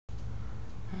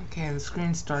Okay, the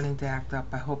screen's starting to act up.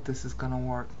 I hope this is going to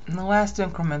work. In the last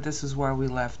increment, this is where we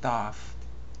left off.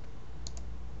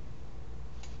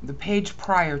 The page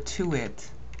prior to it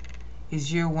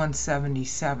is year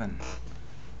 177.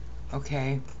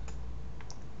 Okay?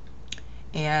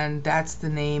 And that's the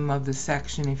name of the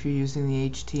section if you're using the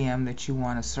HTM that you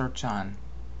want to search on.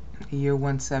 Year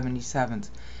 177.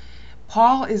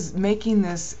 Paul is making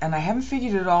this, and I haven't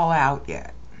figured it all out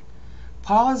yet.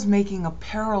 Paul is making a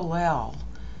parallel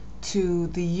to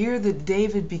the year that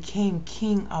David became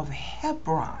king of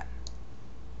Hebron.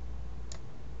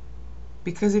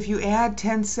 Because if you add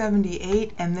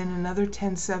 1078 and then another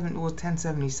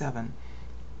 1077,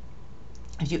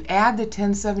 if you add the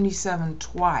 1077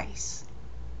 twice,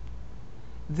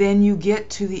 then you get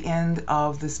to the end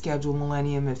of the scheduled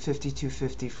millennium at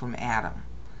 5250 from Adam.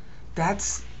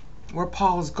 That's where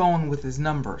Paul is going with his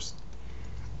numbers.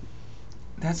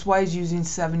 That's why he's using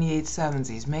 78 sevens.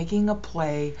 He's making a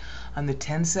play on the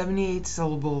 1078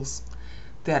 syllables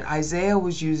that Isaiah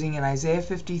was using in Isaiah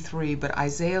 53, but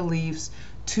Isaiah leaves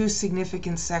two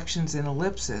significant sections in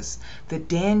ellipses that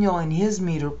Daniel in his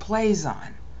meter plays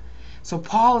on. So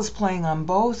Paul is playing on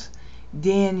both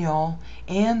Daniel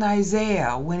and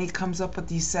Isaiah when he comes up with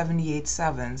these 78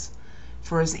 sevens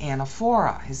for his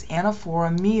anaphora. His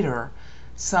anaphora meter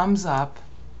sums up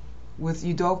with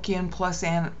Eudokian plus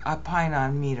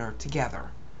Apinon meter together.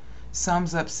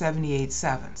 Sums up 78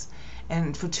 sevens.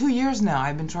 And for 2 years now,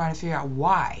 I've been trying to figure out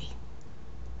why.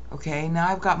 Okay, now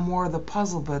I've got more of the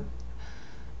puzzle, but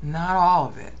not all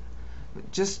of it.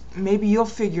 But just maybe you'll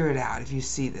figure it out if you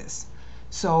see this.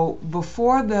 So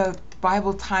before the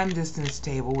Bible time distance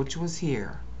table, which was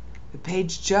here, the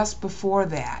page just before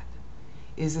that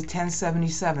is the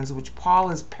 1077s, which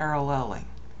Paul is paralleling.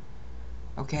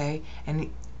 Okay,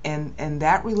 and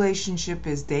that relationship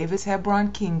is David's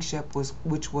Hebron kingship,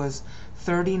 which was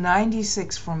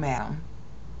 3096 from Adam.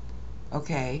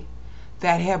 Okay,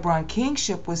 that Hebron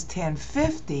kingship was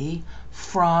 1050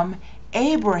 from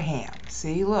Abraham.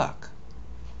 See, look.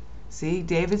 See,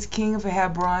 David's king of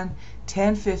Hebron,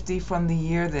 1050 from the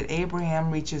year that Abraham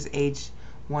reaches age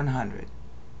 100.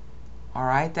 All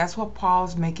right, that's what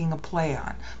Paul's making a play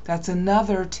on. That's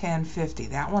another 1050.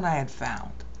 That one I had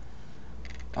found.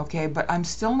 Okay, but I'm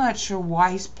still not sure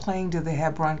why he's playing to the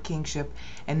Hebron kingship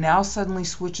and now suddenly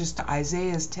switches to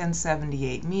Isaiah's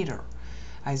 1078 meter.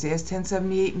 Isaiah's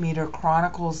 1078 meter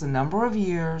chronicles the number of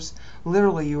years,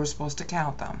 literally you were supposed to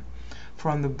count them,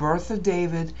 from the birth of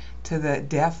David to the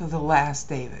death of the last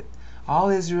David. All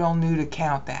Israel knew to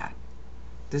count that.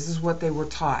 This is what they were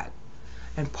taught.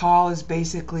 And Paul is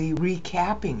basically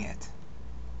recapping it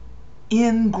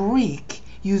in Greek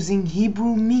using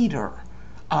Hebrew meter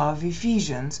of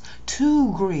Ephesians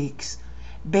to Greeks,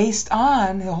 based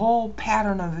on the whole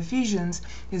pattern of Ephesians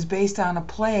is based on a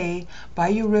play by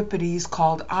Euripides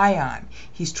called Ion.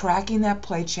 He's tracking that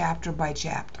play chapter by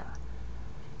chapter.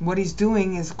 What he's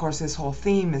doing is, of course, this whole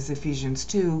theme is Ephesians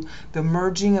 2, the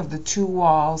merging of the two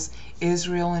walls,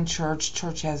 Israel and church.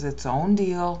 Church has its own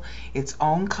deal, its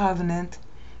own covenant.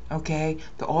 Okay,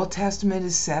 the Old Testament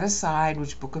is set aside,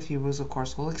 which Book of Hebrews, of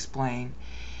course, will explain.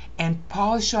 And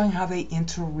Paul is showing how they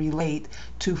interrelate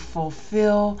to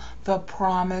fulfill the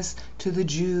promise to the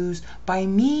Jews by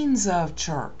means of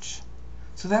church.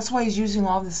 So that's why he's using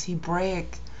all this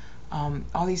Hebraic,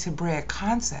 all these Hebraic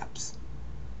concepts.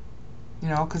 You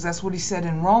know, because that's what he said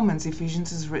in Romans.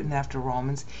 Ephesians is written after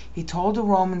Romans. He told the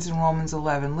Romans in Romans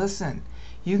 11, listen,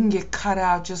 you can get cut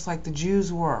out just like the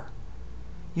Jews were.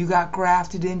 You got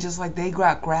grafted in just like they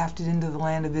got grafted into the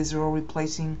land of Israel,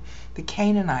 replacing the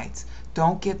Canaanites.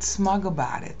 Don't get smug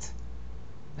about it.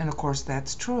 And of course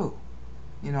that's true.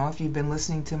 You know, if you've been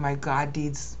listening to my God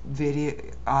Deeds video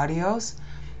audios,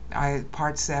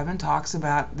 part 7 talks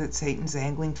about that Satan's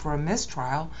angling for a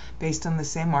mistrial based on the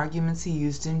same arguments he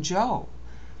used in Job.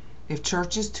 If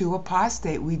church is too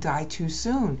apostate, we die too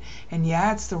soon. And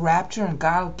yeah, it's the rapture and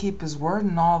God will keep his word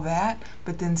and all that,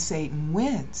 but then Satan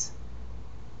wins.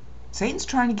 Satan's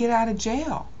trying to get out of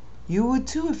jail. You would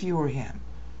too if you were him.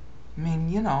 I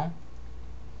mean, you know.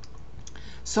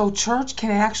 So church can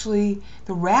actually,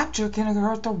 the rapture can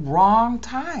occur at the wrong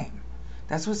time.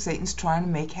 That's what Satan's trying to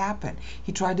make happen.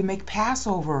 He tried to make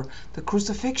Passover, the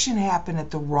crucifixion, happen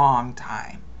at the wrong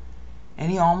time.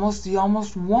 And he almost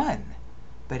won.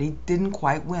 But he didn't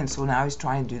quite win, so now he's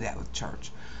trying to do that with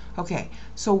church. Okay,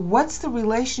 so what's the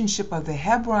relationship of the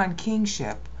Hebron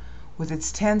kingship with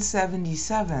its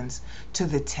 1077s to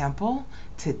the temple,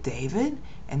 to David,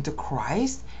 and to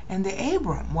Christ, and to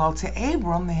Abram? Well, to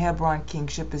Abram, the Hebron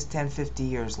kingship is 1050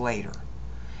 years later.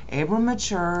 Abram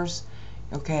matures,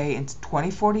 Okay, in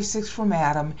 2046 from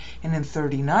Adam, and in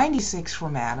 3096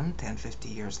 from Adam, 1050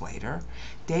 years later,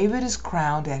 David is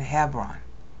crowned at Hebron.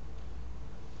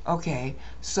 Okay,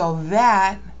 so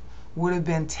that would have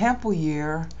been temple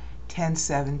year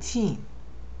 1017.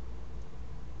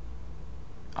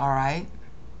 All right?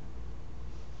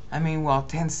 I mean, well,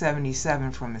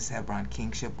 1077 from his Hebron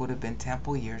kingship would have been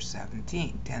temple year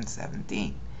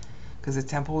 1017, because the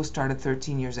temple was started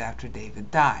 13 years after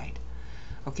David died.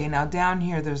 Okay, now down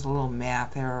here there's a little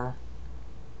math error.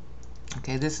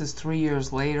 Okay, this is 3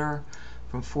 years later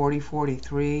from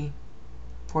 4143.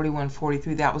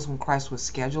 That was when Christ was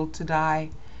scheduled to die.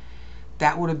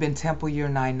 That would have been temple year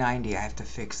 990. I have to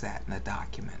fix that in the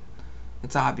document.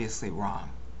 It's obviously wrong.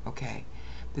 Okay,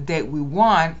 the date we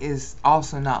want is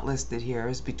also not listed here.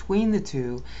 Is between the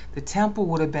two. The temple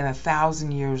would have been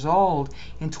 1,000 years old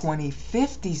in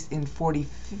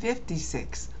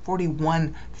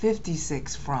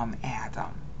 4156 from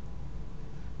Adam.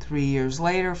 3 years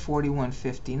later,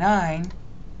 4159,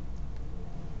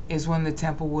 is when the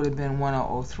temple would have been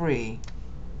 1003.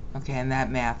 Okay, and that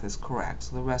math is correct,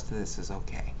 so the rest of this is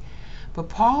okay. But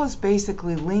Paul is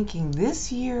basically linking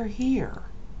this year here,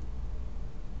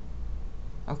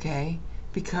 okay,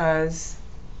 because,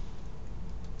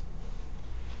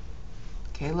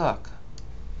 okay, look,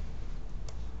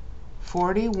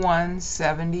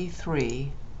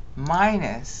 4173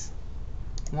 minus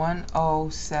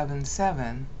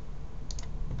 1077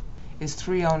 is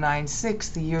 3096,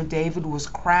 the year David was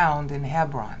crowned in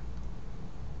Hebron.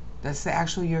 That's the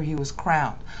actual year he was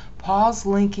crowned. Paul's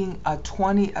linking a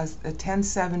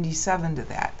 1077 to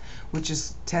that, which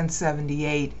is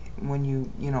 1078 when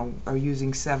you are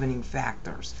using 7ing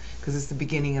factors, because it's the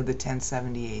beginning of the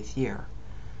 1078th year.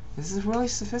 This is really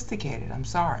sophisticated. I'm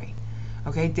sorry.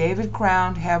 Okay, David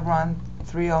crowned Hebron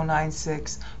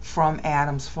 3096 from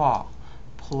Adam's fall,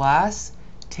 plus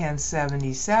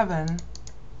 1077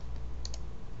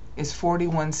 is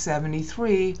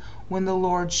 4173 when the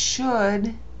Lord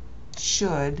should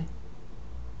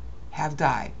have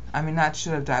died. I mean, not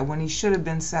should have died, when he should have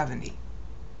been 70.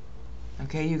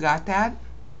 Okay, you got that?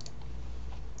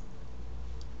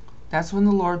 That's when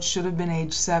the Lord should have been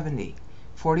age 70.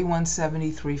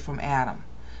 4173 from Adam.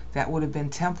 That would have been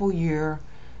temple year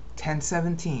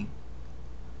 1017.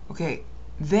 Okay,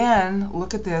 then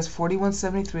look at this,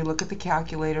 4173, look at the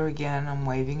calculator again, I'm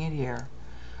waving it here.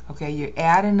 Okay, you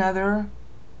add another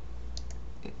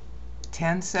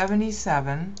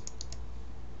 1077,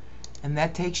 and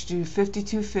that takes you to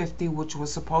 5250, which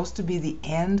was supposed to be the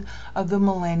end of the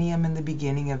millennium and the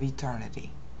beginning of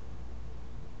eternity.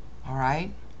 All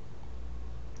right?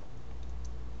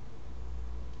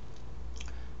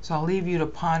 So I'll leave you to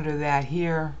ponder that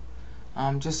here.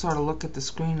 Just sort of look at the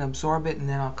screen, absorb it, and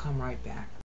then I'll come right back.